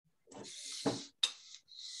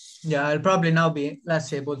Yeah, I'll probably now be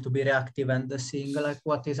less able to be reactive and seeing like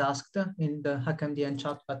what is asked in the HackMDN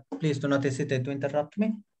chat, but please do not hesitate to interrupt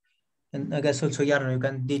me. And I guess also, Jarno, you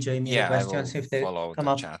can DJ me the questions if they follow come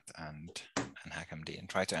the up. chat and HackMD and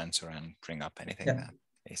try to answer and bring up anything that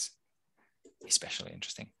is especially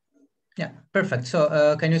interesting. Yeah, perfect.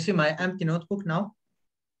 So can you see my empty notebook now?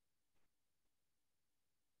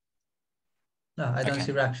 No, I don't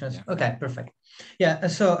see reactions. Yeah. Okay, perfect. Yeah,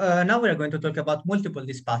 so now we're going to talk about multiple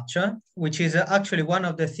dispatch, which is actually one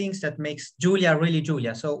of the things that makes Julia really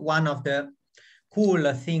Julia. So one of the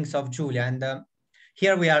cool things of Julia. And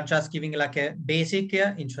here we are just giving like a basic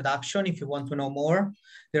introduction. If you want to know more,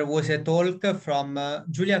 there was a talk from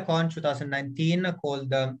JuliaCon 2019 called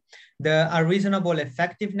The Unreasonable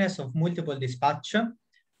Effectiveness of Multiple Dispatch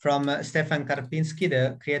from Stefan Karpinski,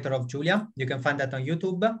 the creator of Julia. You can find that on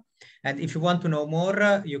YouTube. And if you want to know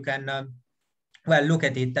more, you can, well, look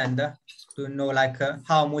at it and to know like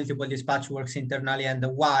how multiple dispatch works internally and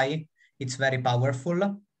why it's very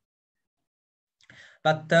powerful.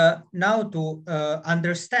 But now to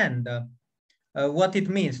understand what it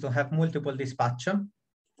means to have multiple dispatch,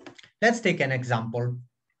 let's take an example.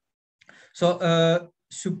 So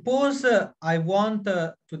suppose I want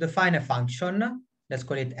to define a function, let's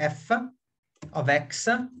call it f of x,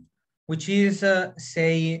 which is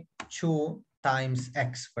say 2 times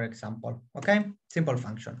x, for example, okay? Simple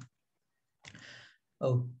function.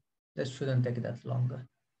 Oh, this shouldn't take that long.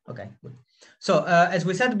 Okay, good. So as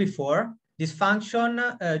we said before, this function,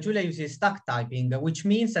 Julia uses stack typing, which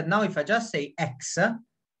means that now if I just say x,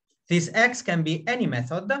 this x can be any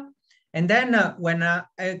method, and then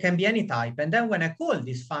it can be any type. And then when I call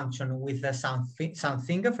this function with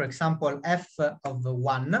something, for example, f of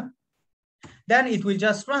 1, then it will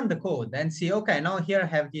just run the code and see, okay, now here I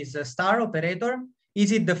have this star operator.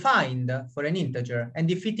 Is it defined for an integer? And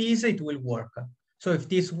if it is, it will work. So if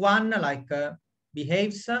this one like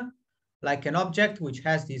behaves like an object which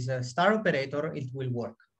has this star operator, it will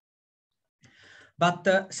work.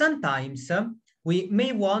 But sometimes we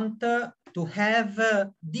may want to have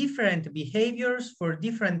different behaviors for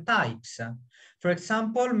different types. For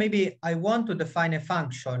example, maybe I want to define a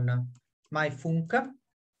function, myfunc,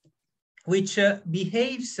 which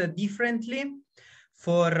behaves differently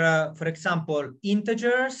for example,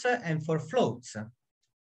 integers and for floats.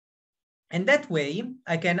 And that way,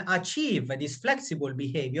 I can achieve this flexible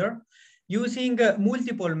behavior using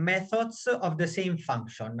multiple methods of the same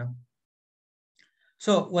function.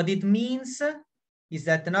 So what it means is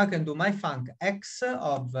that now I can do my func x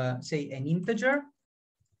of, say, an integer.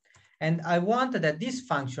 And I want that this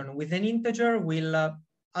function with an integer will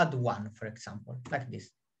add 1, for example, like this.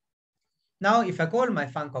 Now, if I call my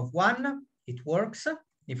func of 1, it works.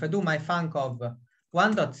 If I do my func of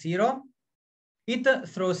 1.0, it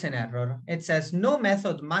throws an error. It says no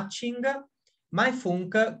method matching my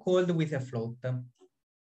func called with a float.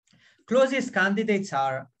 Closest candidates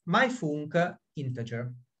are my func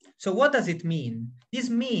integer. So what does it mean? This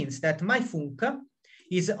means that my func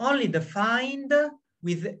is only defined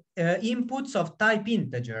with inputs of type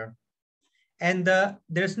integer. And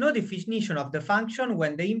there's no definition of the function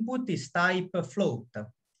when the input is type float.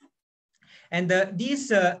 And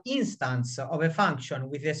this instance of a function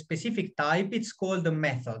with a specific type, it's called a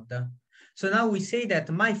method. So now we say that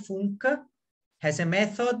my func has a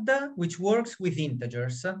method which works with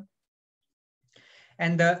integers.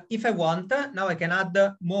 And if I want, now I can add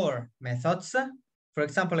more methods. For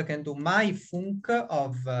example, I can do my func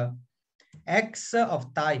of x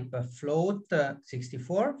of type float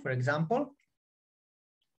 64, for example.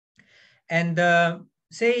 And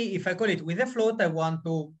say if I call it with a float, I want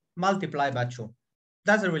to multiply by 2.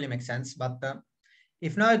 Doesn't really make sense, but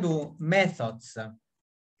if now I do methods,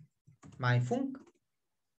 my func,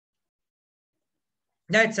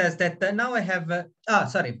 then it says that now I have,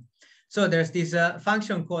 So there's this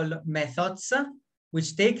function called methods,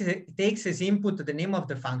 which takes as input the name of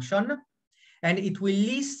the function, and it will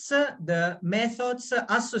list the methods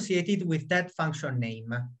associated with that function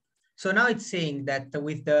name. So now it's saying that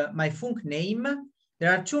with my func name,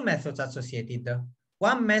 there are 2 methods associated.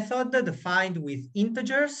 One method defined with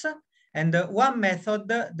integers and one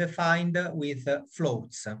method defined with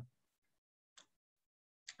floats.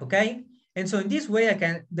 Okay, and so in this way I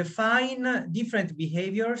can define different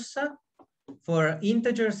behaviors for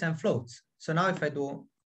integers and floats. So now if I do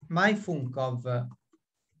my func of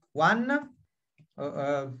 1,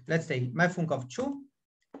 let's say my func of 2,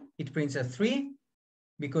 it prints a 3,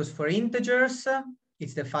 because for integers,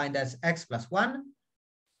 it's defined as x plus 1.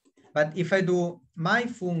 But if I do my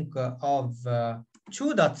func of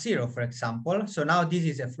 2.0, for example, so now this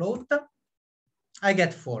is a float, I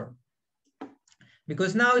get 4.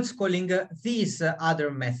 because now it's calling this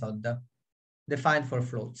other method defined for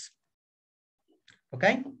floats.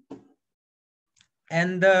 Okay?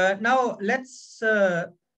 And now let's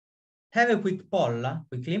have a quick poll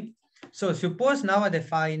quickly. So suppose now I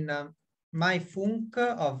define my func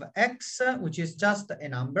of x, which is just a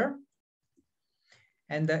number.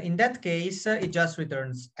 And in that case, it just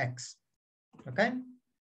returns x. Okay?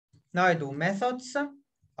 Now I do methods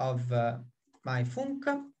of my func.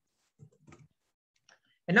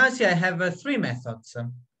 And now see I have three methods.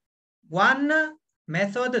 One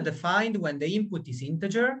method defined when the input is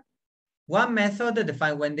integer, one method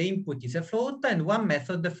defined when the input is a float, and one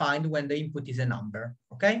method defined when the input is a number,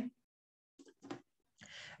 okay?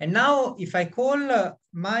 And now if I call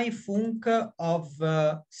my func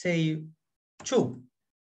of, say, 2,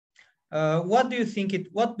 what do you think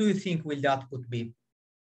will the output be?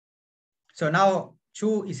 So now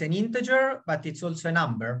 2 is an integer, but it's also a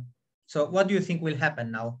number. So what do you think will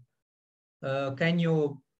happen now? Can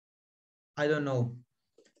you, I don't know,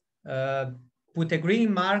 put a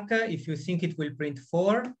green mark if you think it will print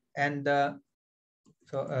 4, and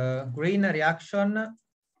green reaction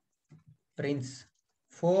prints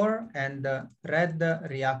 4 and red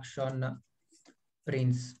reaction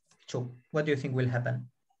prints 2. What do you think will happen?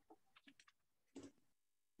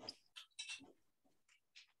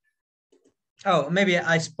 Oh, maybe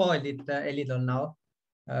I spoiled it a little now.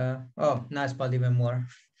 Oh, now I spoiled even more.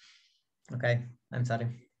 Okay, I'm sorry.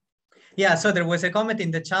 Yeah, so there was a comment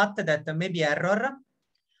in the chat that maybe error,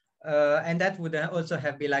 and that would also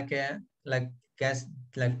have be like a guess,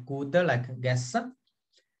 like good, like guess.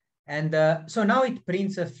 And so now it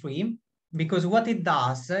prints a 3, because what it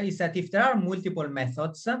does is that if there are multiple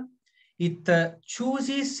methods, it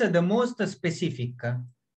chooses the most specific.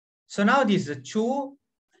 So now this 2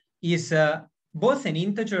 is both an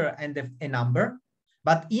integer and a number,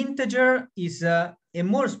 but integer is a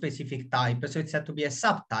more specific type, so it's had to be a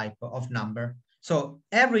subtype of number. So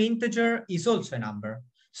every integer is also a number.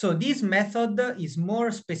 So this method is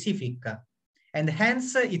more specific, and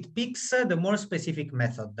hence it picks the more specific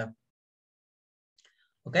method.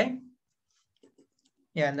 Okay?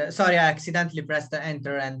 Yeah, and sorry, I accidentally pressed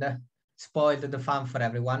enter and spoiled the fun for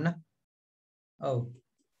everyone. Oh,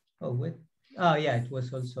 wait. Oh, yeah, it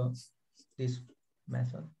was also this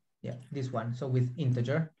method. Yeah, this one. So with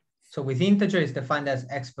integer. So with integer is defined as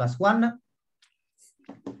x plus 1.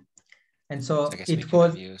 And so I guess it we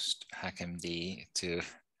could have used hackmd to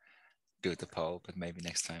do the poll, but maybe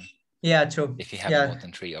next time. Yeah, true. If you have more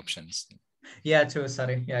than 3 options. Yeah, true.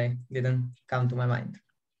 Sorry. Yeah, it didn't come to my mind.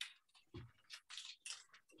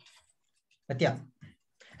 But yeah.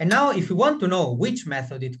 And now if you want to know which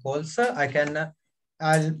method it calls,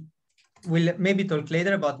 we'll maybe talk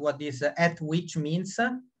later about what this at which means.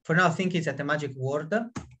 For now, I think it's at a magic word.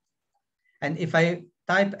 And if I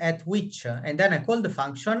type at which and then I call the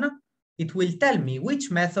function, it will tell me which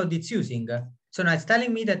method it's using. So now it's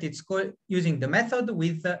telling me that it's using the method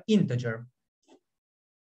with integer.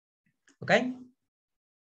 Okay?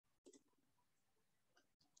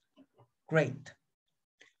 Great.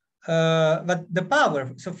 But the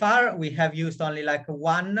power, so far we have used only like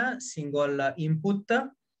one single input.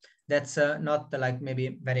 That's not like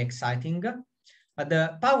maybe very exciting. But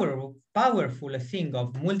the powerful thing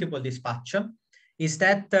of multiple dispatch is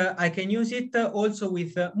that I can use it also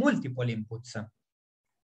with multiple inputs.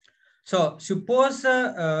 So suppose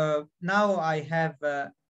now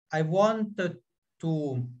I want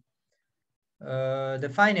to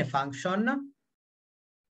define a function,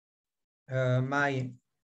 my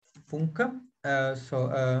func,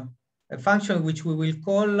 a function which we will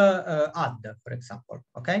call add, for example,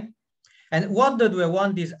 okay? And what do I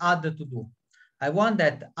want this add to do? I want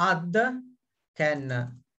that add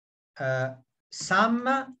can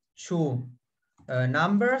sum two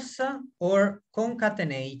numbers or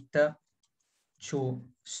concatenate two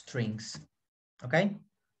strings, okay?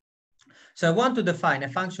 So I want to define a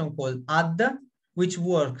function called add, which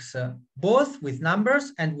works both with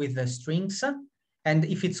numbers and with the strings. And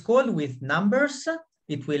if it's called with numbers,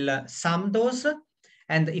 it will sum those.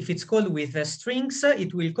 And if it's called with strings,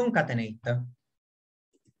 it will concatenate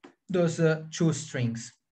those two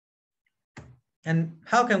strings. And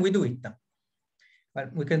how can we do it? Well,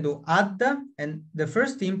 we can do add, and the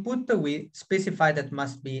first input we specify that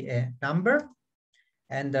must be a number,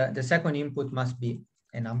 and the second input must be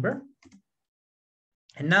a number.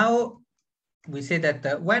 And now we say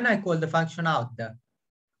that when I call the function add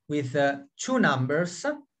with two numbers,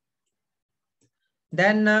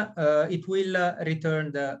 then it will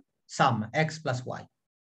return the sum, x plus y.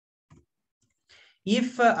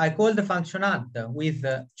 If I call the function add with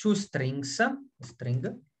two strings,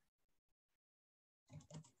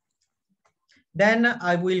 then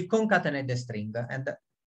I will concatenate the string, and the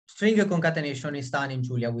string concatenation is done in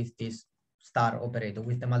Julia with this star operator,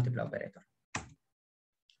 with the multiply operator.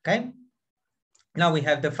 Okay. Now we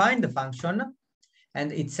have defined the function,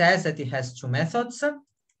 and it says that it has two methods.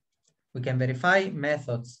 We can verify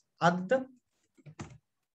methods add.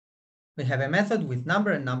 We have a method with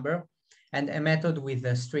number and number, and a method with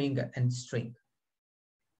a string and string.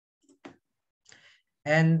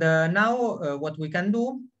 And now what we can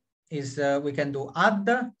do is we can do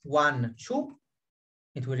add 1, 2.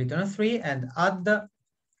 It will return 3, and add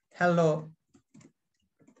hello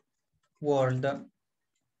world.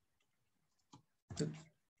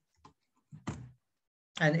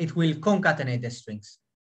 And it will concatenate the strings.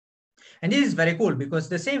 And this is very cool because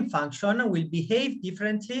the same function will behave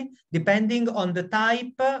differently depending on the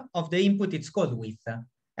type of the input it's called with.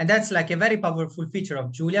 And that's like a very powerful feature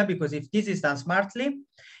of Julia, because if this is done smartly,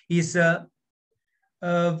 is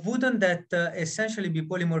wouldn't that essentially be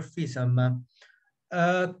polymorphism?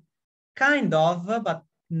 Kind of, but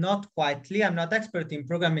not quietly. I'm not expert in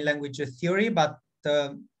programming language theory, but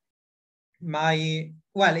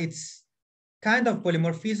it's kind of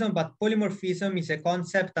polymorphism, but polymorphism is a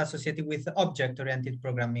concept associated with object-oriented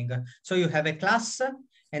programming. So you have a class,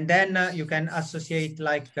 and then you can associate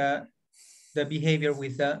like the behavior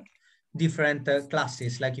with different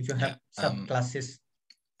classes, like if you have subclasses.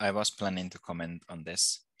 I was planning to comment on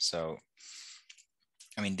this. So,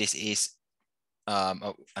 I mean, this is,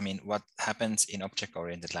 what happens in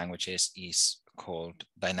object-oriented languages is called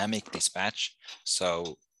dynamic dispatch.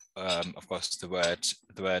 So, of course, the word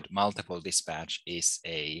multiple dispatch is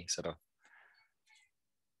a sort of,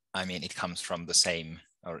 it comes from the same,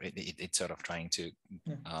 or it's sort of trying to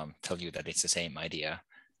tell you that it's the same idea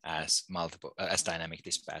as dynamic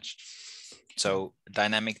dispatch. So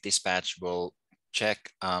dynamic dispatch will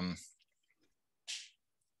check the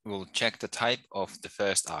type of the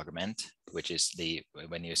first argument, which is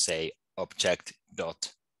when you say object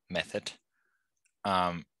dot method.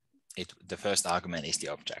 The first argument is the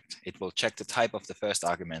object. It will check the type of the first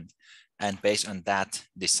argument, and based on that,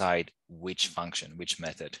 decide which function, which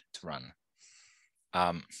method to run.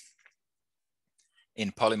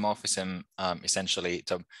 In polymorphism, essentially,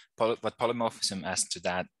 what polymorphism adds to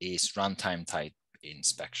that is runtime type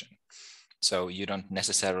inspection. So you don't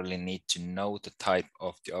necessarily need to know the type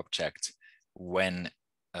of the object when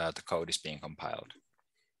the code is being compiled.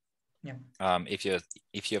 Yeah.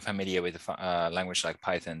 If you're familiar with a language like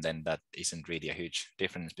Python, then that isn't really a huge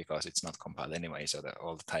difference because it's not compiled anyway, so that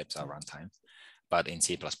all the types are runtime. But in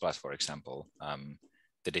C++, for example,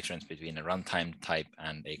 the difference between a runtime type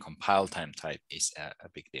and a compile time type is a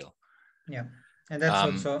big deal. Yeah, and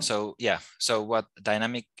that's also. So what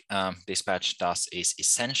dynamic dispatch does is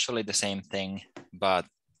essentially the same thing, but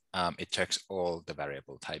it checks all the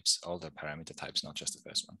variable types, all the parameter types, not just the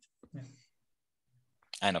first one. Yeah.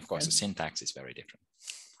 And of course, the syntax is very different.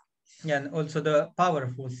 Yeah, and also the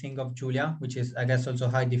powerful thing of Julia, which is, I guess, also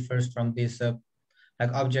how it differs from this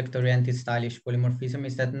like object-oriented stylish polymorphism,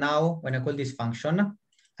 is that now when I call this function,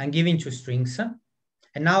 I'm giving two strings.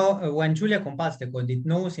 And now when Julia compiles the code, it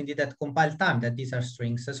knows indeed at compile time that these are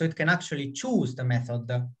strings. So it can actually choose the method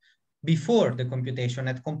before the computation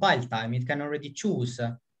at compile time. It can already choose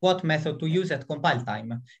what method to use at compile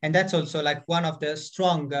time. And that's also like one of the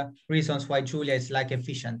strong reasons why Julia is like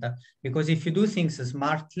efficient, because if you do things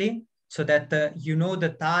smartly so that you know the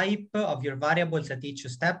type of your variables at each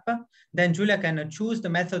step, then Julia can choose the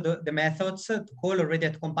methods to call already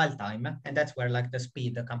at compile time. And that's where like the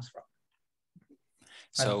speed comes from.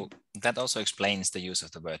 So that also explains the use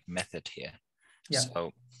of the word method here. Yeah.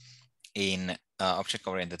 So in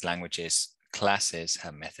object-oriented languages, classes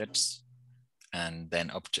have methods, and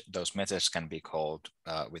then those methods can be called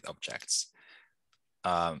with objects.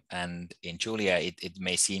 And in Julia, it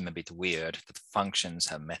may seem a bit weird that functions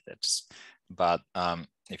have methods, but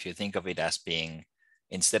if you think of it as being,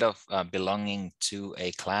 instead of belonging to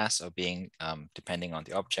a class or being depending on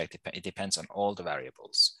the object, it depends on all the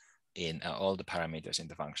variables in all the parameters in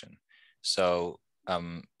the function. So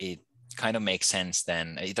it kind of makes sense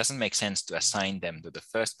then. It doesn't make sense to assign them to the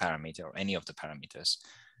first parameter or any of the parameters.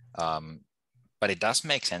 But it does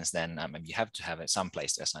make sense then, you have to have some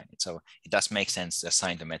place to assign it. So it does make sense to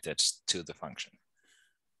assign the methods to the function.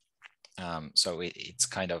 So it's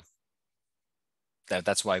kind of,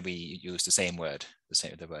 that's why we use the same word,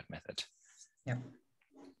 the word method. Yeah.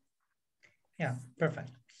 Yeah, perfect.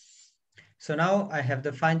 So now I have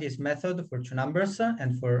defined this method for two numbers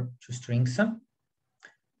and for two strings.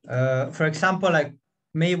 For example, I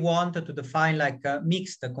may want to define like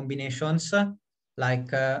mixed combinations,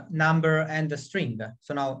 like number and a string.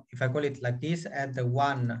 So now if I call it like this, add the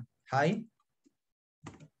 1 high,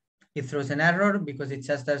 it throws an error because it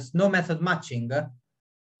says there's no method matching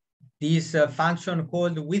this function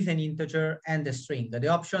called with an integer and a string. The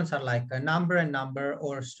options are like a number and number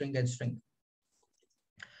or string and string.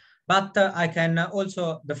 But I can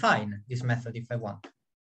also define this method if I want.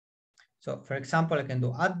 So for example, I can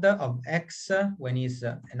do add of x when is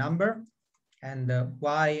a number and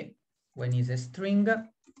y when is a string.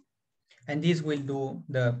 And this will do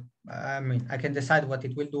the, I can decide what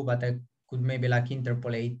it will do, but I could maybe like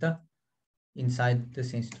interpolate inside the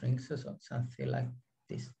same strings. So something like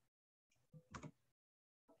this.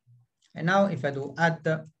 And now if I do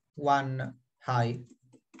add one high,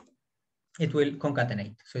 it will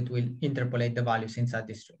concatenate. So it will interpolate the values inside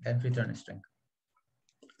this string and return a string.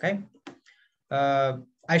 Okay.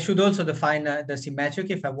 I should also define the symmetric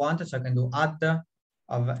if I want. So I can do add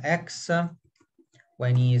of x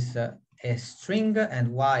when is a string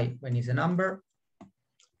and y when is a number.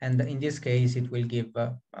 And in this case, it will give,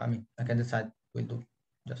 I can decide we'll do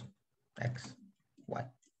just x, y,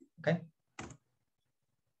 okay?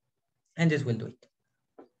 And this will do it.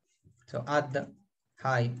 So add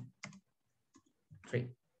high 3.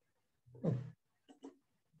 Oh.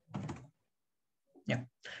 Yeah.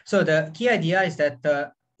 So the key idea is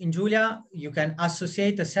that in Julia, you can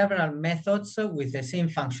associate several methods with the same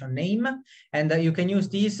function name, and you can use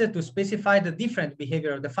these to specify the different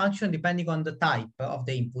behavior of the function depending on the type of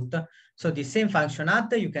the input. So the same function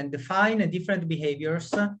add, you can define different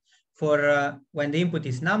behaviors for when the input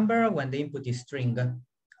is number, when the input is string.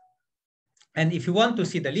 And if you want to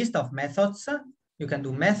see the list of methods, you can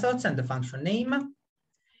do methods and the function name,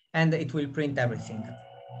 and it will print everything.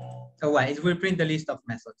 So it will print the list of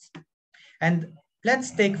methods. And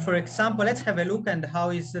let's take, for example, let's have a look at how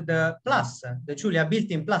is the plus, the Julia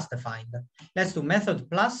built-in plus defined. Let's do method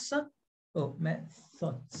plus,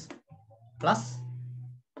 methods plus.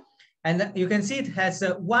 And you can see it has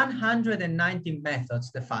 190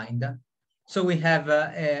 methods defined. So we have,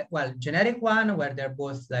 well, generic one where they're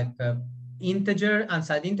both like integer,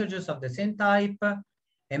 unsigned integers of the same type,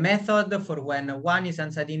 a method for when one is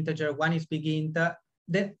unsigned integer, one is big int.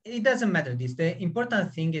 It doesn't matter this. The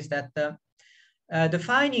important thing is that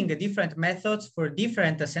defining different methods for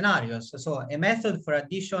different scenarios. So a method for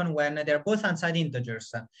addition when they're both unsigned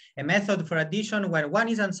integers, a method for addition when one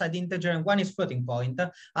is unsigned integer and one is floating point,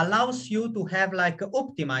 allows you to have like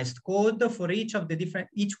optimized code for each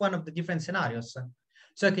one of the different scenarios.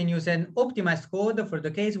 So I can use an optimized code for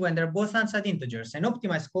the case when they're both unsigned integers, an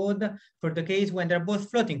optimized code for the case when they're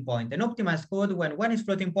both floating point, an optimized code when one is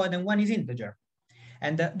floating point and one is integer.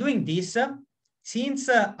 And doing this, since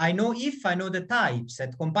I know the types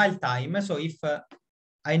at compile time, so if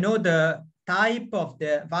I know the type of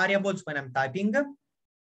the variables when I'm typing,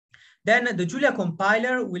 then the Julia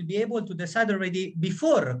compiler will be able to decide already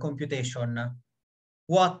before computation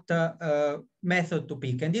what method to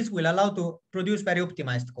pick. And this will allow to produce very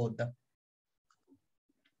optimized code.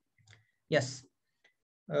 Yes.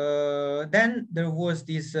 Then there was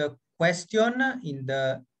this question in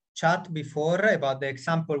the chat before about the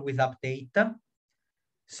example with update.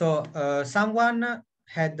 So someone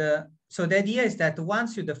had, so the idea is that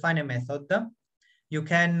once you define a method, you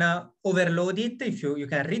can overload it, if you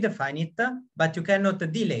can redefine it, but you cannot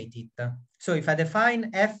delete it. So if I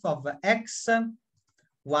define f of x,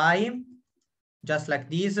 y, just like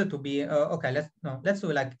this to be, okay, let's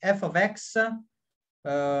do like f of x,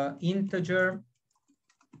 integer,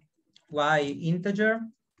 y integer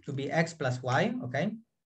to be x plus y, okay?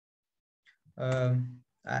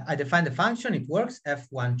 I define the function, it works,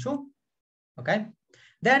 f12, okay?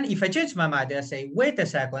 Then if I change my mind, I say, wait a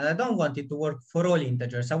second, I don't want it to work for all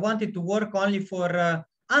integers. I want it to work only for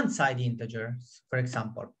unsigned integers, for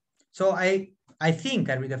example. So I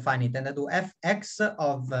think I redefine it and I do fx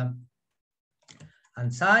of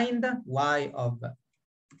unsigned, y of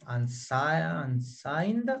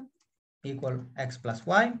unsigned equal x plus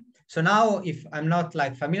y. So now if I'm not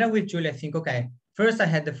like familiar with Julia, I think, okay, first I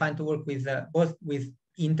had defined to work with both with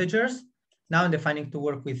integers. Now I'm defining to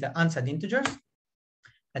work with unsigned integers.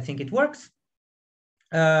 I think it works.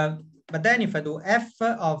 But then if I do f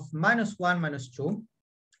of -1, -2,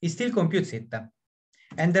 it still computes it.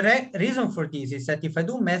 And the reason for this is that if I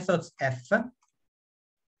do methods f,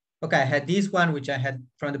 okay, I had this one, which I had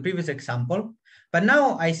from the previous example, but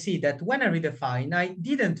now I see that when I redefine, I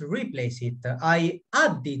didn't replace it. I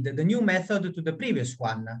added the new method to the previous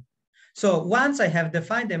one. So once I have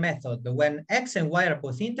defined a method when x and y are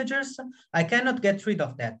both integers, I cannot get rid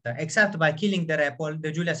of that except by killing the REPL,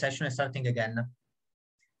 the Julia session, and starting again.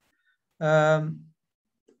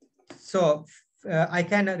 So I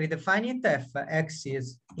can redefine it if x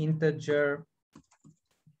is integer,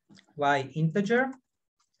 y integer,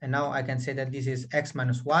 And now I can say that this is x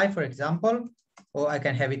minus y, for example, or I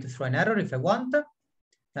can have it through an error if I want.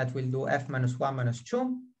 That will do f minus 1 minus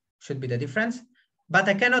 2, should be the difference. But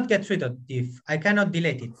I cannot get rid of if I cannot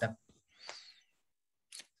delete it.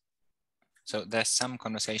 So there's some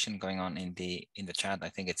conversation going on in the chat. I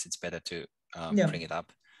think it's better to bring it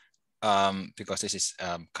up because this is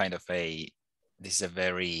kind of a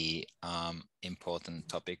very important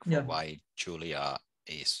topic for why Julia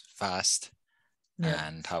is fast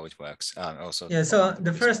and how it works. Also, so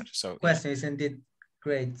the first question is indeed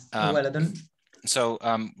great. Well, I don't. So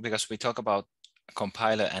because we talk about a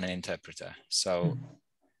compiler and an interpreter. So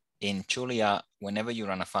in Julia, whenever you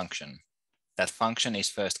run a function, that function is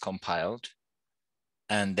first compiled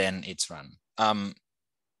and then it's run.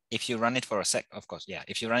 If you run it for a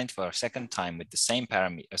if you run it for a second time with the same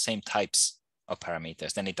same types of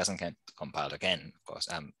parameters, then it doesn't get compiled again, of course.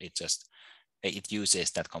 It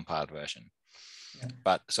uses that compiled version.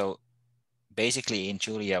 But so basically in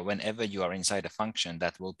Julia, whenever you are inside a function,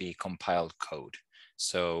 that will be compiled code.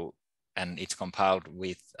 So, and it's compiled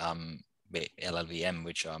with LLVM,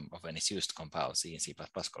 which often is used to compile C and C++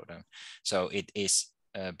 code. So it is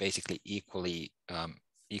basically equally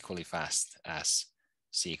fast as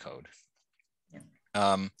C code.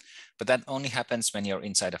 But that only happens when you're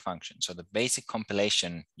inside a function. So the basic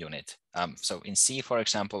compilation unit. So in C, for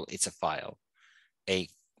example, it's a file.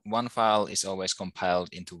 One file is always compiled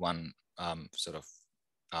into one sort of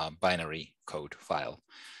binary code file.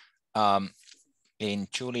 In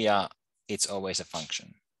Julia, it's always a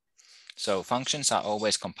function. So functions are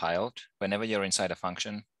always compiled. Whenever you're inside a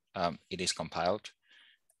function, it is compiled.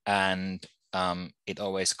 And it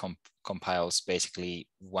always compiles basically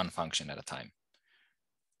one function at a time.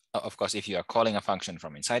 Of course, if you are calling a function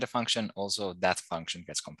from inside a function, also that function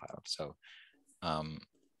gets compiled. So,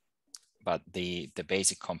 but the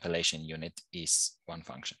basic compilation unit is one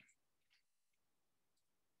function.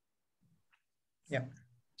 Yeah.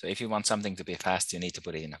 So if you want something to be fast, you need to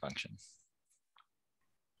put it in a function.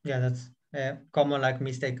 Yeah, that's a common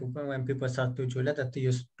mistake when people start to Julia, that to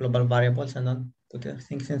use global variables and not put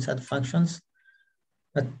things inside functions.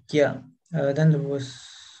 But yeah, then there was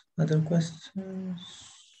other questions.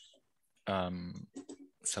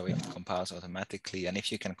 So it compiles automatically, and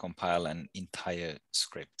if you can compile an entire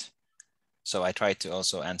script. So I tried to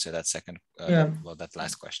also answer that that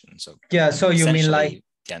last question. So so you mean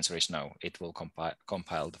the answer is no, it will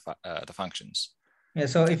compile the functions. Yeah,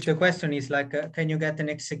 so if the question is can you get an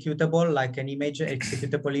executable, like an image,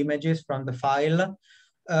 executable images from the file?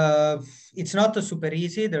 It's not super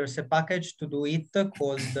easy. There's a package to do it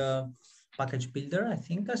called package builder, I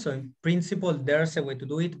think. So in principle, there's a way to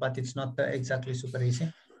do it, but it's not exactly super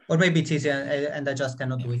easy. Or maybe it's easy and I just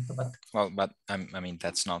cannot do it. But I mean,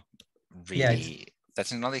 that's not really,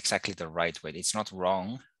 that's not exactly the right way. It's not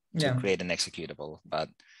wrong to create an executable, but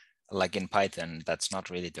like in Python, that's not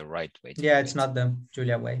really the right way to do it's not the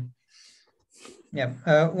Julia way.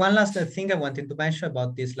 One last thing I wanted to mention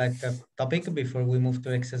about this topic before we move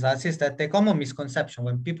to exercises, that the common misconception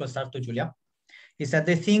when people start to Julia is that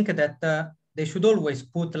they think that they should always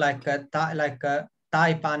put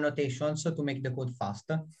type annotations to make the code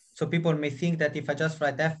fast. So people may think that if I just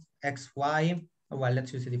write f x y, well,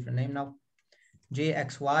 let's use a different name now, g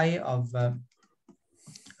x y of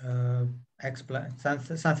x plus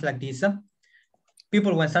something like this.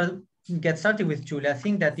 People when get started with Julia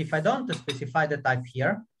think that if I don't specify the type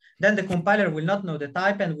here, then the compiler will not know the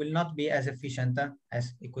type and will not be as efficient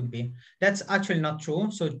as it could be. That's actually not true.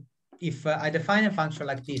 So if I define a function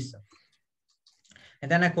like this, and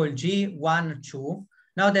then I call g1, 2,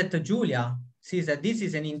 now that Julia sees that this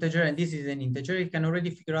is an integer and this is an integer, it can already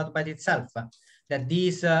figure out by itself that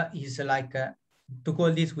this is to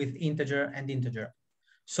call this with integer and integer.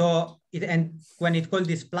 So when it calls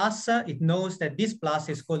this plus, it knows that this plus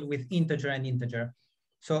is called with integer and integer.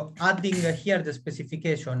 So adding here the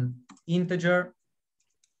specification integer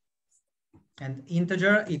and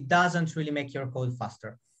integer, it doesn't really make your code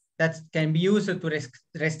faster. That can be used to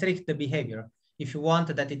restrict the behavior if you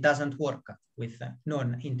want that it doesn't work with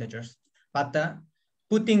non-integers. But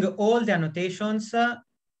putting all the annotations,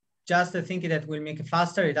 just thinking that will make it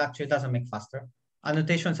faster, it actually doesn't make faster.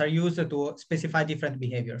 Annotations are used to specify different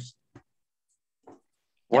behaviors.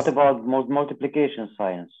 What about multiplication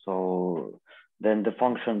signs? So then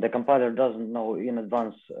the compiler doesn't know in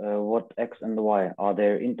advance what x and y are.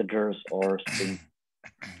 They integers or strings?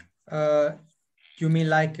 You mean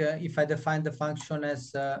if I define the function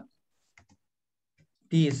as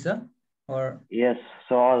this, or? Yes.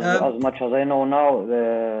 So as much as I know now,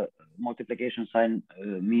 the multiplication sign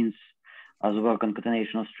means as well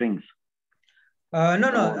concatenation of strings.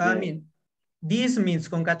 No, I mean, this means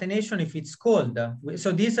concatenation if it's called.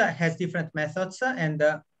 So this has different methods, and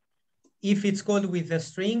if it's called with the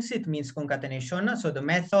strings, it means concatenation. So the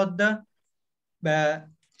method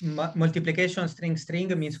multiplication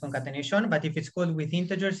string means concatenation, but if it's called with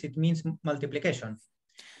integers, it means multiplication.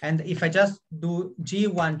 And if I just do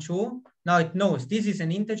G12, now it knows this is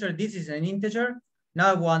an integer, this is an integer.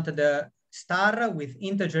 Now I want the star with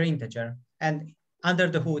integer, and under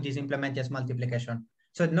the hood is implemented as multiplication.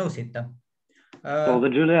 So it knows it. So the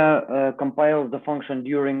Julia compiles the function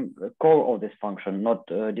during call of this function, not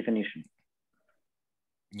definition.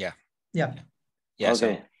 Yeah. Yeah. Yeah. Okay.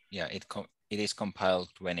 So yeah, it is compiled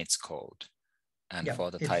when it's called, and Yeah, for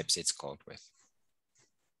the types it's called with.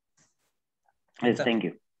 Yes, thank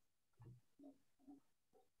you.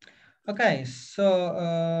 Okay,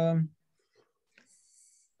 so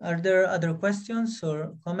are there other questions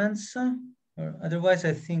or comments? Or otherwise,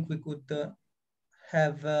 I think we could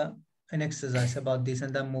have an exercise about this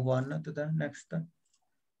and then move on to the next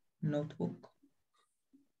notebook.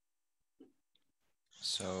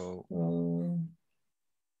 So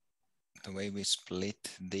the way we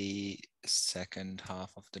split the second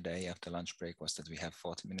half of the day after lunch break was that we have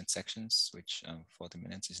 40-minute sections, which 40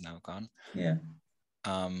 minutes is now gone. Yeah.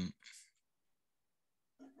 I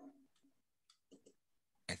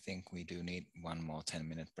think we do need one more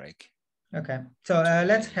 10-minute break. Okay, so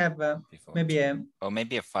let's have maybe a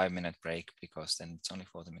 5-minute break, because then it's only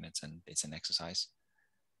 40 minutes and it's an exercise.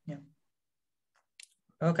 Yeah.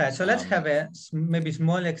 Okay, so let's have a maybe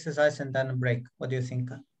small exercise and then a break. What do you think?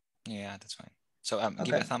 Yeah, that's fine. So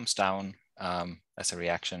give a thumbs down as a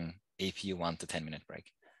reaction if you want the 10-minute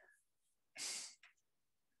break.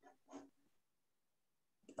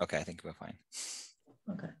 Okay, I think we're fine.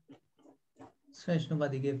 Okay. Strange,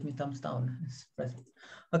 nobody gave me thumbs down.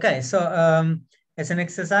 Okay, so as an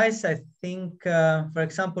exercise, I think, for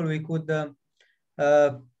example, we could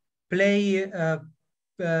play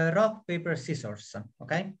rock, paper, scissors,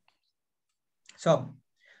 okay? So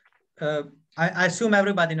I assume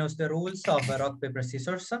everybody knows the rules of rock, paper,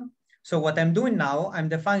 scissors. So what I'm doing now, I'm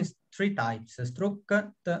defining 3 types,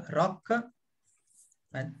 struct, rock,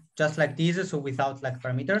 and just like this, so without like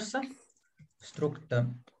parameters, struct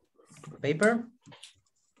paper,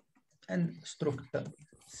 and struct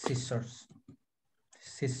scissors.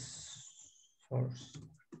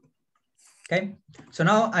 Okay, so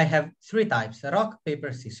now I have 3 types, rock,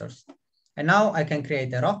 paper, scissors. And now I can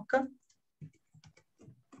create a rock.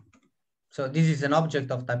 So this is an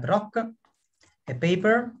object of type rock, a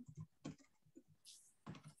paper,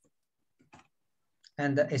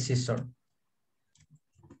 and a scissor.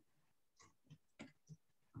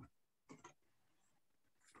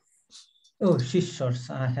 Oh, scissors,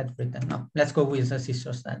 I had written. No, let's go with the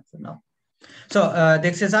scissors then for now. So the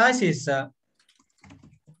exercise is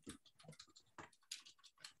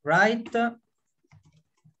write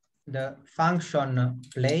the function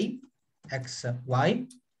play x, y,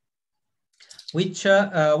 which,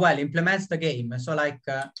 well, implements the game. So like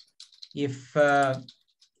if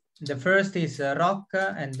the first is rock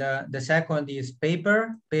and the second is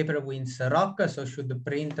paper, paper wins rock, so should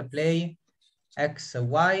print play x,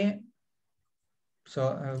 y.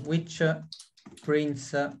 So which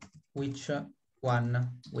prints which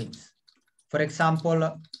one wins. For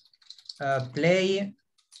example, play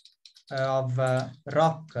of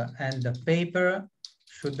rock and paper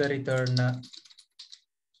should return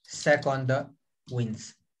second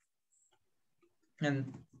wins.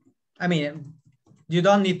 And I mean, you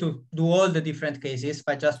don't need to do all the different cases,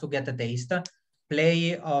 but just to get a taste.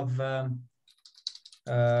 Play of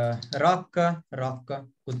rock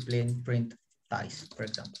could print dice, for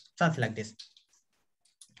example, something like this.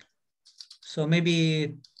 So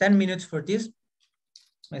maybe 10 minutes for this.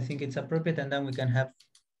 I think it's appropriate, and then we can have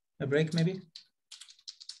a break maybe.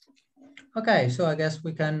 Okay, so I guess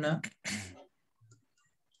we can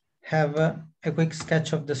have a quick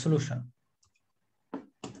sketch of the solution. All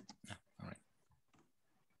right.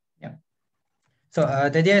 Yeah. So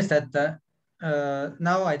the idea is that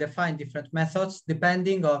now I define different methods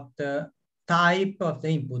depending on the type of the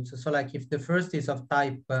inputs. So like if the first is of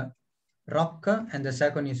type rock and the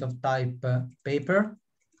second is of type paper,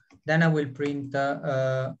 then I will print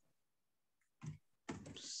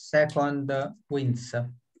second wins.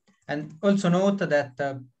 And also note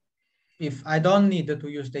that if I don't need to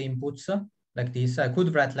use the inputs like this, I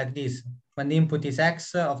could write like this. When the input is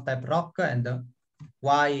x of type rock and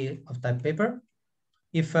y of type paper,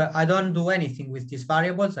 if I don't do anything with these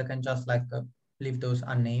variables, I can just like leave those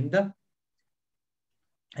unnamed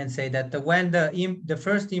and say that when the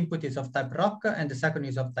first input is of type rock and the second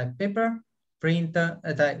is of type paper, print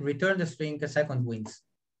return the string second wins.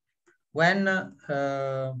 when,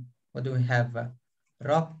 what do we have?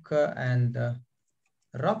 Rock and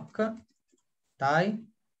rock, tie,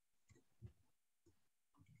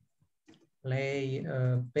 play,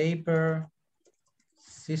 paper,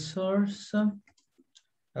 scissors,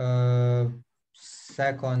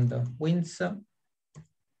 second wins,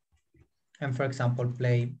 and for example,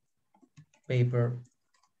 play, paper,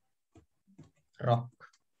 rock,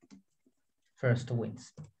 first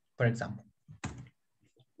wins, for example.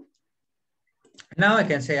 Now I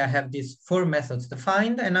can say I have these 4 methods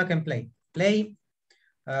defined, and I can play. Play,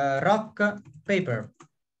 rock, paper,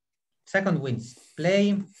 second wins.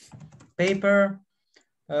 Play, paper,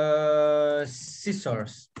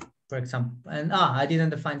 scissors, for example. And I didn't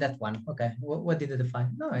define that one. Okay, what did I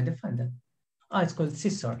define? No, I defined that. It's called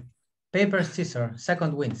scissor. Paper, scissor,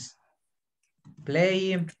 second wins.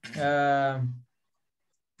 Play,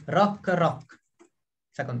 rock, rock,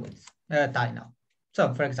 second wins. Tie now.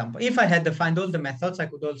 So for example, if I had defined all the methods, I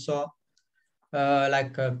could also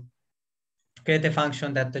create a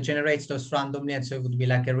function that generates those randomly, and so it would be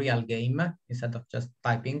like a real game instead of just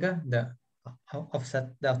typing the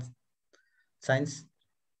offset that signs.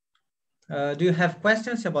 Do you have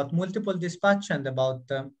questions about multiple dispatch and about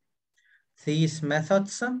these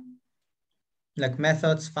methods, like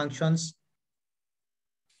methods, functions?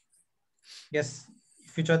 Yes,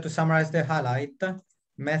 if you try to summarize the highlight,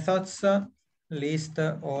 methods list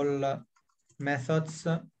all methods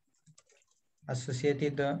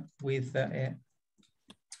associated with a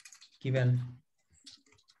given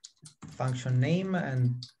function name,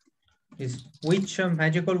 and is which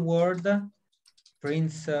magical word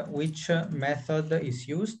prints which method is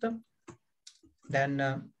used.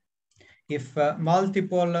 Then if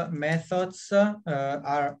multiple methods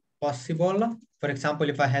are possible, for example,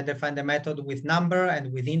 if I had defined a method with number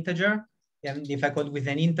and with integer, and if I code with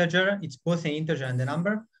an integer, it's both an integer and a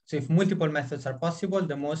number. So if multiple methods are possible,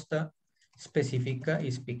 the most specific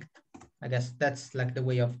is picked. I guess that's like the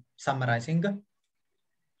way of summarizing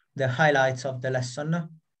the highlights of the lesson.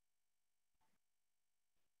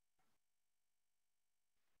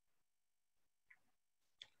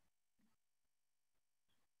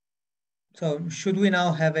 So should we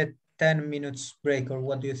now have a 10 minutes break, or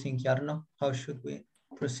what do you think, Jarno? How should we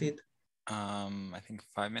proceed? I think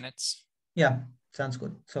 5 minutes. Yeah, sounds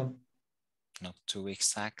good. So not too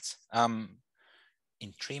exact.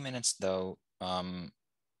 In 3 minutes though,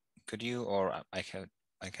 could you, or I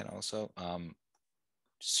can also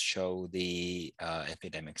show the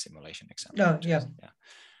epidemic simulation example? Oh, yeah.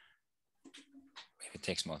 If it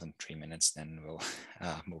takes more than 3 minutes, then we'll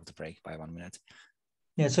move the break by 1 minute.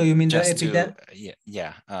 Yeah, so you mean just the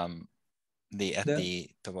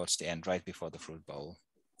epidemic? Towards the end, right before the fruit bowl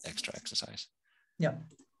extra exercise. Yeah.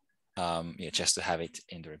 Just to have it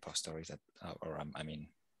in the repository that,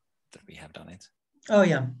 that we have done it. Oh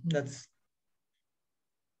yeah, that's.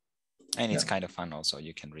 And it's kind of fun also.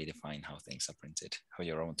 You can redefine how things are printed, how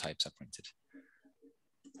your own types are printed.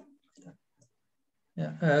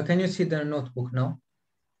 Yeah. Can you see the notebook now?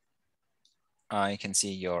 I can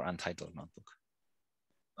see your untitled notebook.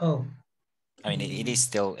 Oh. I mean, it is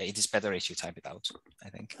better if you type it out, I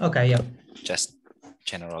think. Okay, yeah. Just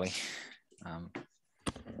generally.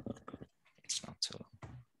 It's not too long.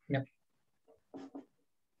 Yeah.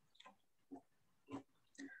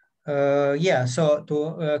 Yeah, so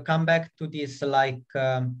to come back to this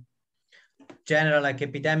general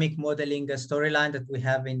epidemic modeling storyline that we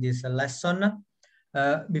have in this lesson,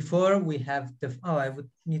 before we have the, I would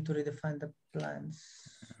need to redefine the plans.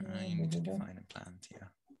 I need to define a plant, yeah.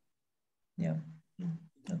 Yeah,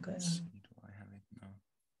 okay. Do I have it now?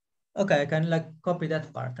 Okay, I can copy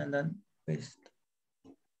that part and then paste.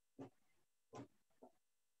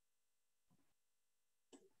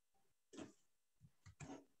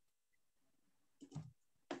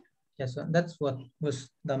 Yeah, so that's what was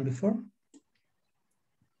done before.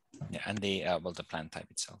 Yeah, and the plant type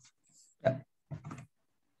itself. Yeah.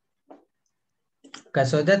 Okay,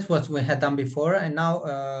 so that's what we had done before. And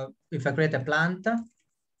now if I create a plant,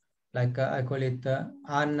 I call it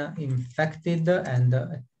uninfected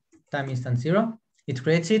and time instance 0, it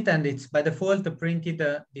creates it and it's by default printed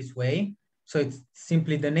this way. So it's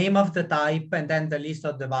simply the name of the type and then the list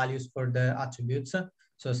of the values for the attributes.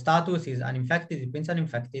 So status is uninfected, it prints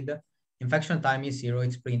uninfected. Infection time is 0,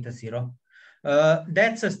 it's printed 0.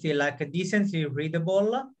 That's still decently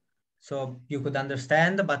readable, so you could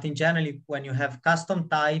understand, but in general, when you have custom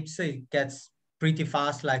types, it gets pretty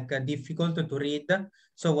fast, difficult to read.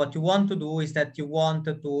 So what you want to do is that you want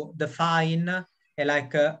to define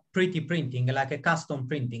a pretty printing, like a custom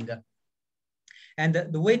printing. And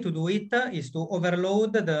the way to do it is to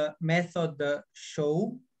overload the method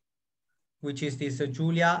show which is this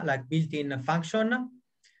Julia like built-in function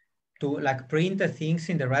to like print things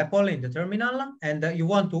in the REPL in the terminal, and you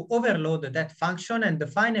want to overload that function and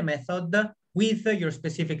define a method with your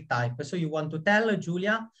specific type. So you want to tell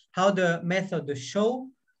Julia how the method show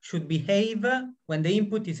should behave when the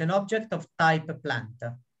input is an object of type plant.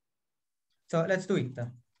 So let's do it.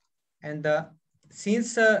 And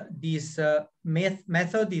since this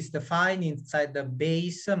method is defined inside the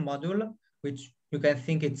base module, which you can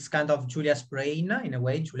think it's kind of Julia's brain in a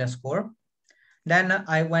way, Julia's core, then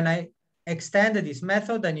when I extend this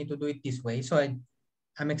method, I need to do it this way. So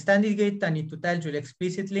I'm extending it, I need to tell Julia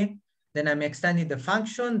explicitly, then I'm extending the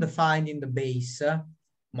function defined in the base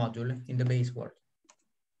module, in the base world.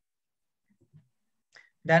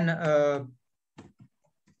 Then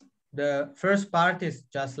the first part is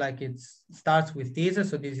just like it starts with this.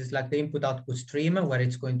 So this is like the input output stream where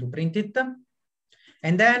it's going to print it.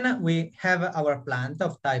 And then we have our plant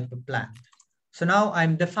of type plant. So now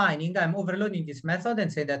I'm overloading this method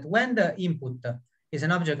and say that when the input is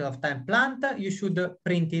an object of type plant, you should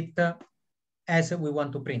print it as we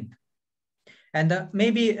want to print. And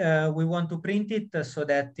maybe we want to print it so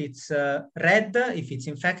that it's red if it's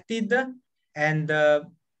infected and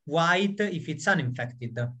white if it's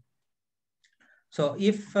uninfected. So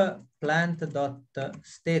if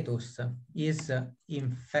plant.status is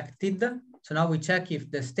infected, so now we check if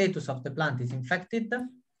the status of the plant is infected,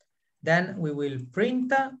 then we will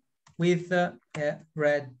print with a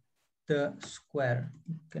red square.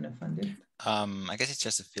 Can I find it? I guess it's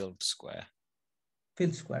just a filled square.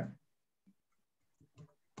 Filled square.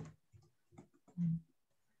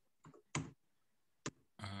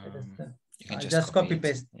 You can just copy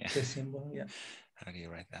paste the symbol. Yeah. How do you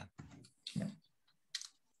write that? Yeah.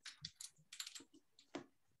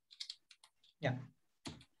 Yeah.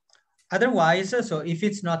 Otherwise, so if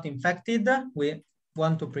it's not infected, we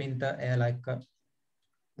want to print a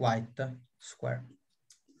white square.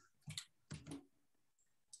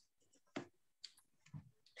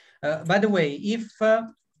 By the way, if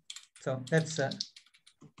so, that's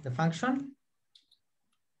the function.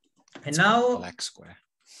 And now black square.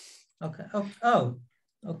 Okay. Oh,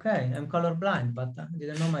 okay. I'm colorblind, but I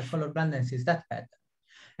didn't know my color blindness is that bad.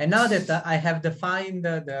 And now that I have defined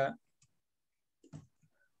the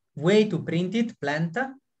way to print it, plant,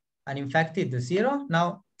 uninfected 0.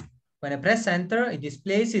 Now, when I press enter, it's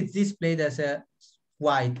displayed as a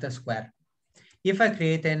white square. If I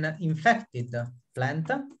create an infected plant,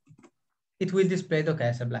 it will display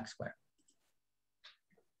as a black square.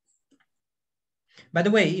 By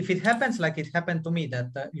the way, if it happens like it happened to me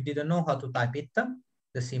that you didn't know how to type it,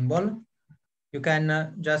 the symbol, you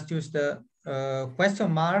can just use the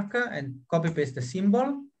question mark and copy paste the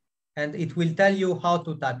symbol, and it will tell you how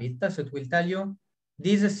to type it. So it will tell you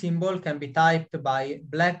this symbol can be typed by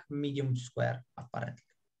black medium square, apparently.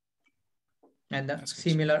 And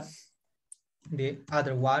similar, the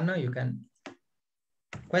other one, you can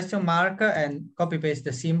question mark and copy paste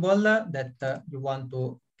the symbol that you want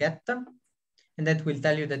to get. And that will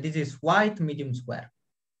tell you that this is white medium square.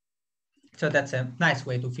 So that's a nice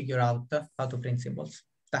way to figure out how to print symbols,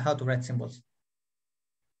 how to write symbols.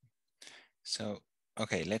 So,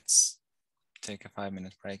 okay, let's take a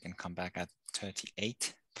 5-minute break and come back at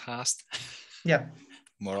 38 past. Yeah.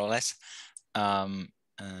 More or less. And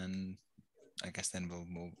I guess then we'll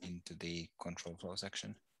move into the control flow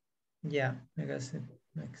section. Yeah, I guess it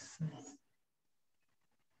makes sense.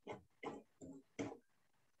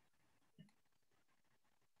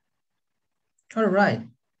 All right.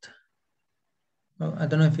 Oh, I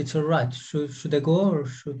don't know if it's all right. Should I go or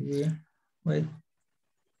should we wait?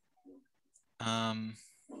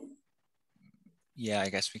 Yeah, I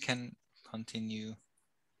guess we can continue.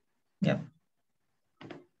 Yeah.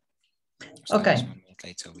 So okay. 1 minute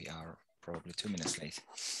late, so we are probably 2 minutes late.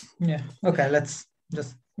 Yeah. Okay. Let's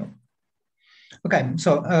just. Okay.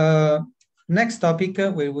 So next topic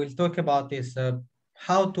we will talk about is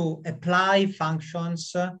how to apply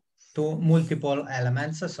functions to multiple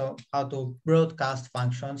elements. So how to broadcast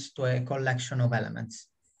functions to a collection of elements.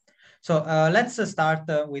 So let's start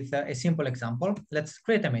with a simple example. Let's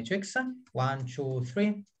create a matrix, 1, 2,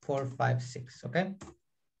 3, 4, 5, 6, okay?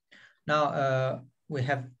 Now we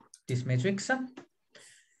have this matrix.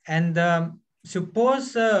 And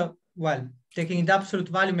suppose, well, taking the absolute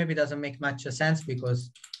value maybe doesn't make much sense because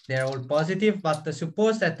they're all positive, but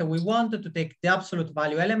suppose that we want to take the absolute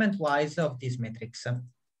value element-wise of this matrix.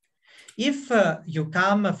 If you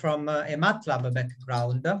come from a MATLAB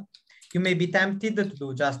background, you may be tempted to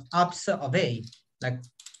do just ups of A. Like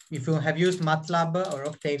if you have used MATLAB or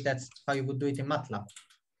Octave, that's how you would do it in MATLAB.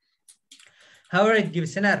 However, it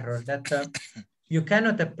gives an error that you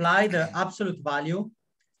cannot apply the absolute value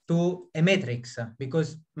to a matrix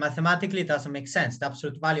because mathematically it doesn't make sense. The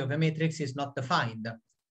absolute value of a matrix is not defined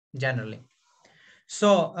generally.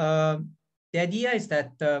 So the idea is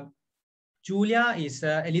that Julia is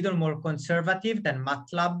a little more conservative than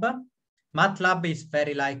MATLAB. MATLAB is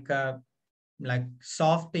very like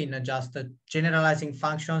soft in just generalizing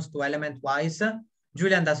functions to element-wise.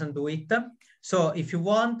 Julian doesn't do it. So if you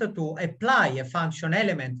want to apply a function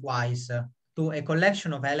element-wise to a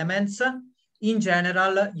collection of elements, in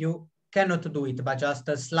general, you cannot do it by just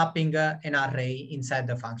slapping an array inside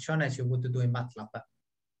the function as you would do in MATLAB.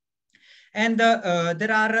 And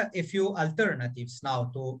there are a few alternatives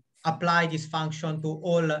now to apply this function to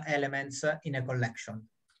all elements in a collection.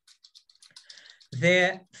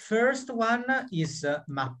 The first one is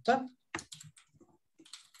map,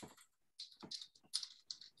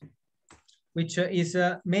 which is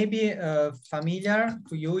maybe familiar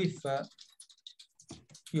to you if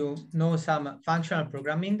you know some functional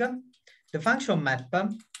programming. The function map,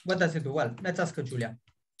 what does it do? Well, let's ask Julia.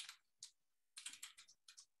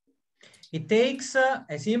 It takes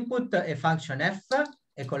as input a function f,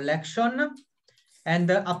 a collection, and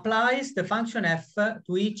applies the function f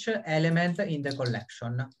to each element in the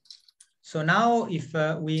collection. So now if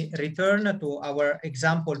we return to our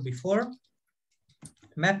example before,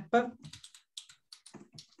 map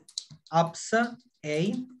ups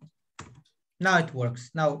a, now it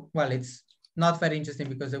works. Now, well, it's not very interesting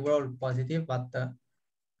because they were all positive, but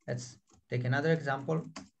let's take another example.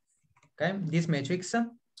 Okay, this matrix,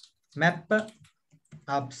 map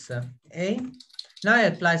ups a, now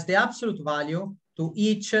it applies the absolute value to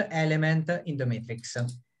each element in the matrix.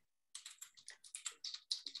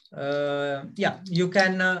 Yeah, you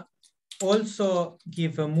can also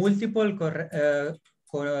give multiple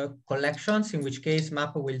collections, in which case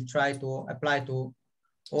map will try to apply to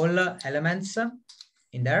all elements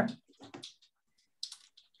in there.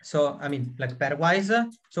 So, I mean, like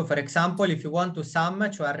pairwise. So, for example, if you want to sum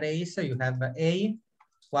two arrays, you have A,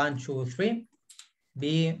 1, 2, 3,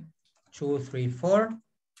 B, 2, 3, 4.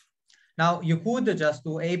 Now, you could just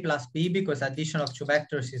do A plus B because addition of two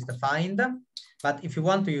vectors is defined. But if you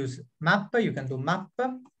want to use map, you can do map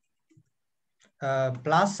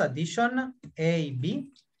plus addition A, B,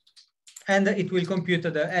 and it will compute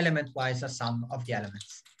the element-wise sum of the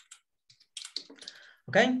elements.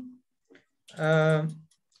 Okay.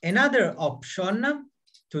 Another option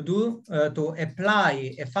to do to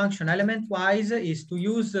apply a function element-wise is to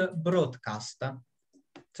use broadcast.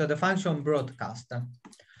 So the function broadcast.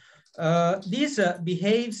 This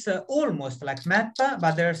behaves almost like map,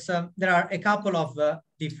 but there are a couple of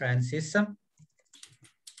differences.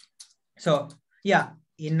 So yeah,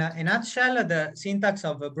 in a nutshell, the syntax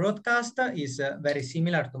of a broadcast is very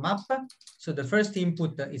similar to map. So the first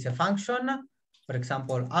input is a function, for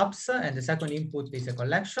example, ups, and the second input is a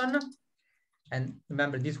collection. And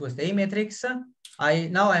remember, this was the A matrix.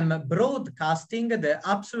 Now I'm broadcasting the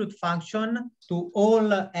absolute function to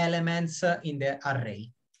all elements in the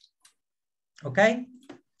array. Okay.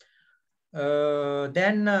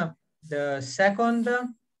 Then the second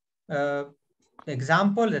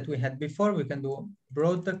example that we had before, we can do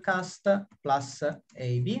broadcast plus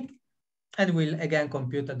AB, and we'll again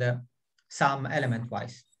compute the sum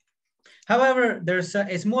element-wise. However, there's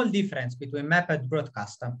a small difference between map and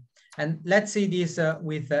broadcast. And let's see this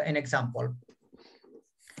with an example.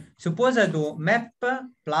 Suppose I do map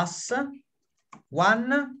plus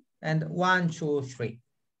 1 and 1, 2, 3.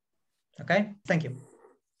 Okay, thank you.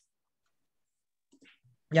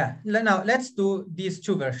 Yeah, now let's do these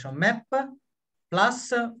two versions, map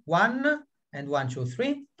plus 1 and 1, 2,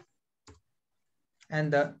 3.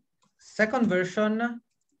 And the second version,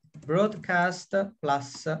 broadcast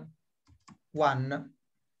plus 1,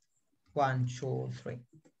 1, 2, 3.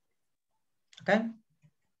 Okay.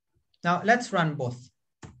 Now let's run both.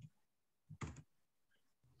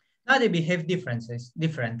 Now they behave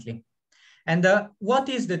differently. And what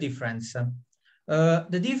is the difference?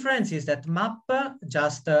 The difference is that map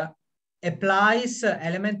just applies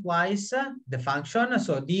element-wise the function.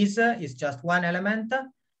 So this is just one element.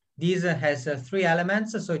 This has 3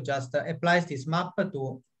 elements. So it just applies this map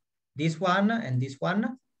to this one and this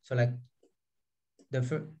one. So like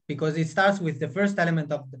because it starts with the first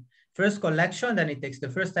element of the first collection, then it takes the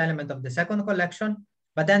first element of the second collection,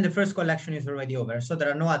 but then the first collection is already over. So there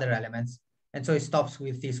are no other elements. And so it stops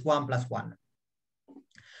with this 1 plus 1.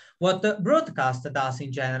 What the broadcast does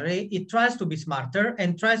in general, it tries to be smarter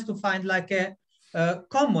and tries to find like a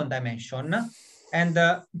common dimension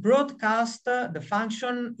and broadcast the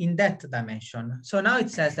function in that dimension. So now it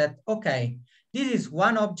says that, okay, this is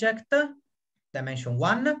one object, dimension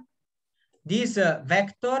 1. this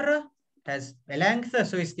vector has a length,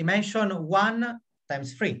 so it's dimension 1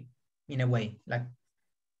 times 3 in a way, like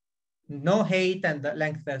no height and the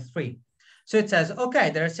length 3. So it says, okay,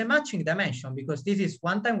 there's a matching dimension because this is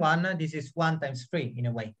 1 times 1, this is 1 times 3 in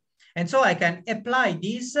a way. And so I can apply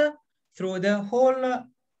this through the whole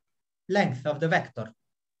length of the vector.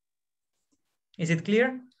 Is it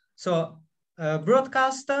clear? So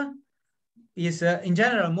broadcast is in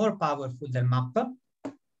general more powerful than map.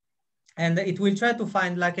 And it will try to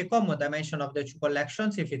find like a common dimension of the two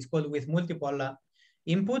collections if it's called with multiple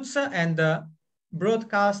inputs, and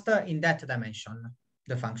broadcast in that dimension,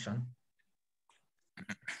 the function.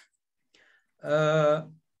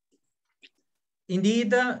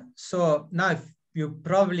 Indeed, so now if you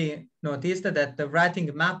probably noticed that the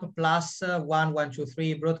writing map plus 1, 1, 2,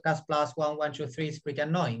 3, broadcast plus 1, 1, 2, 3 is pretty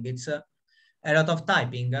annoying. It's a lot of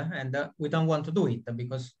typing, and we don't want to do it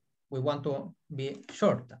because we want to be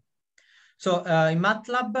short. So in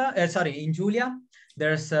MATLAB, sorry, in Julia,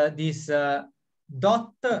 there's this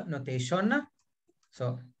dot notation.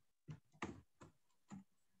 So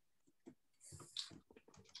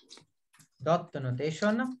dot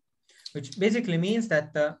notation, which basically means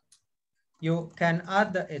that you can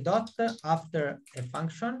add a dot after a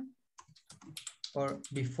function or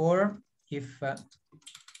before if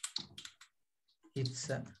it's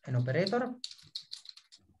an operator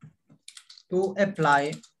to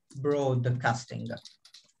apply broadcasting.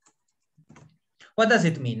 What does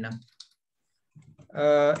it mean?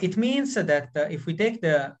 It means that if we take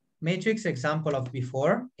the matrix example of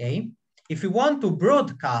before, okay, if we want to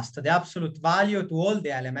broadcast the absolute value to all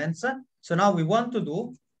the elements, so now we want to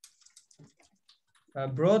do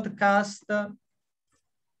broadcast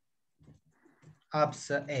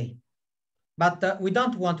apps A. But we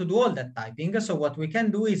don't want to do all that typing. So what we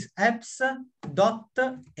can do is apps.a.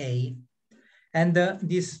 And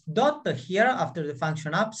this dot here after the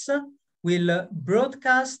function apps will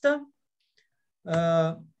broadcast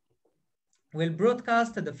the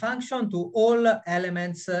function to all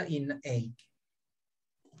elements in A.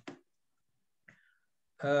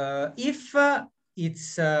 If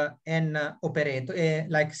it's an operator,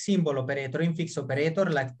 like symbol operator, infix operator,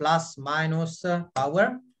 like plus, minus,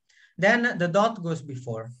 power, then the dot goes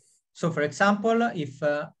before. So for example, if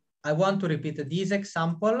I want to repeat this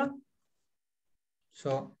example,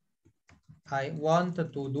 so I want to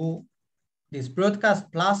do this broadcast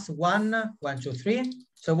plus 1, 1, 2, 3.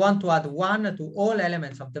 So I want to add 1 to all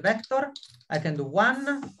elements of the vector. I can do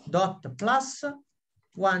 1 dot plus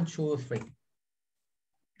 1, 2, 3.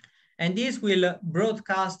 And this will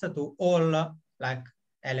broadcast to all like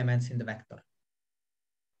elements in the vector.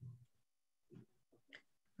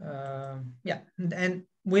 Yeah, and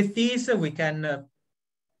with this we can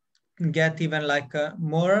get even like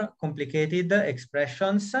more complicated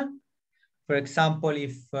expressions. For example,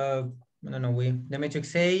 if I don't know, the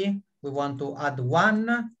matrix A, we want to add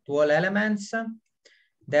 1 to all elements,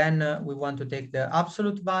 then we want to take the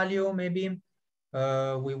absolute value. Maybe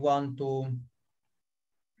we want to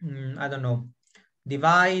I don't know,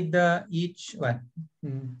 divide each. Well,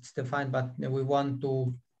 it's defined, but we want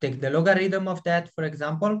to take the logarithm of that, for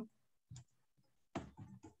example,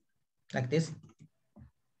 like this.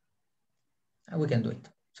 We can do it.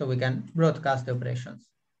 So we can broadcast the operations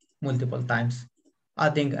multiple times,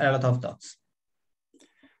 adding a lot of dots.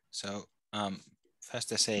 So first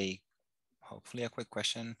there's hopefully a quick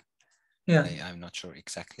question. Yeah. I'm not sure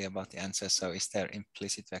exactly about the answer. So is there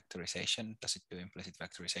implicit vectorization? Does it do implicit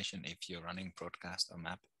vectorization if you're running broadcast or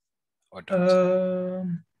map or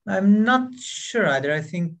don't? I'm not sure either. I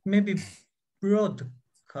think maybe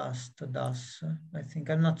broadcast does. I think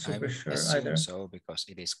I'm not super sure either. So because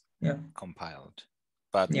it is compiled.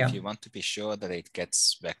 But Yeah. if you want to be sure that it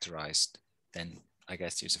gets vectorized, then I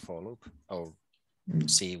guess use a for loop or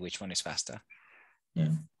see which one is faster.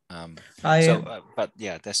 Yeah. But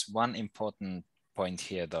yeah, there's one important point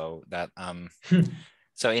here though that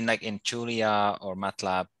so in Julia or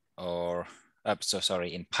MATLAB or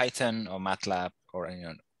in Python or MATLAB or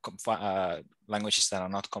languages that are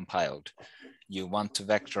not compiled, you want to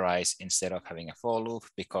vectorize instead of having a for loop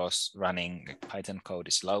because running Python code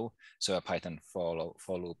is slow. So a Python for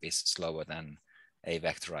loop is slower than a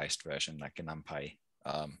vectorized version like a NumPy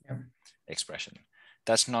expression.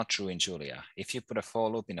 That's not true in Julia. If you put a for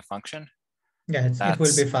loop in a function, it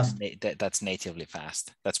will be fast. That's natively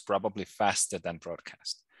fast. That's probably faster than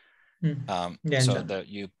broadcast.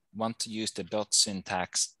 You want to use the dot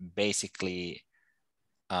syntax basically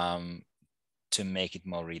to make it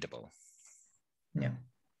more readable. Yeah.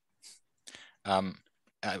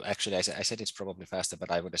 actually, I said it's probably faster,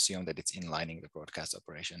 but I would assume that it's inlining the broadcast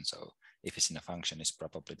operation. So if it's in a function, it's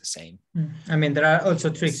probably the same. I mean, there are also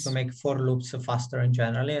tricks to make for loops faster in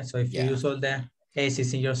general. So if you use all the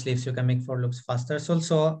aces in your sleeves, you can make for loops faster. So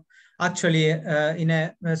also, actually, in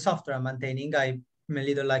a software I'm maintaining, I'm a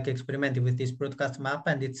little like experimenting with this broadcast map,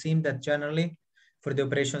 and it seemed that generally for the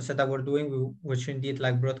operations that I were doing, which indeed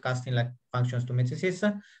like broadcasting like functions to matrices,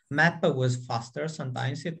 map was faster.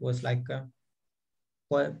 Sometimes it was like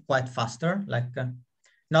quite faster, like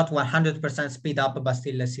not 100% speed up, but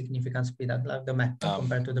still a significant speed up, like the map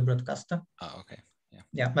compared to the broadcast. Oh, okay.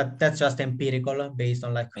 Yeah, but that's just empirical based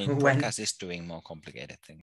on like I mean, broadcast is doing more complicated things.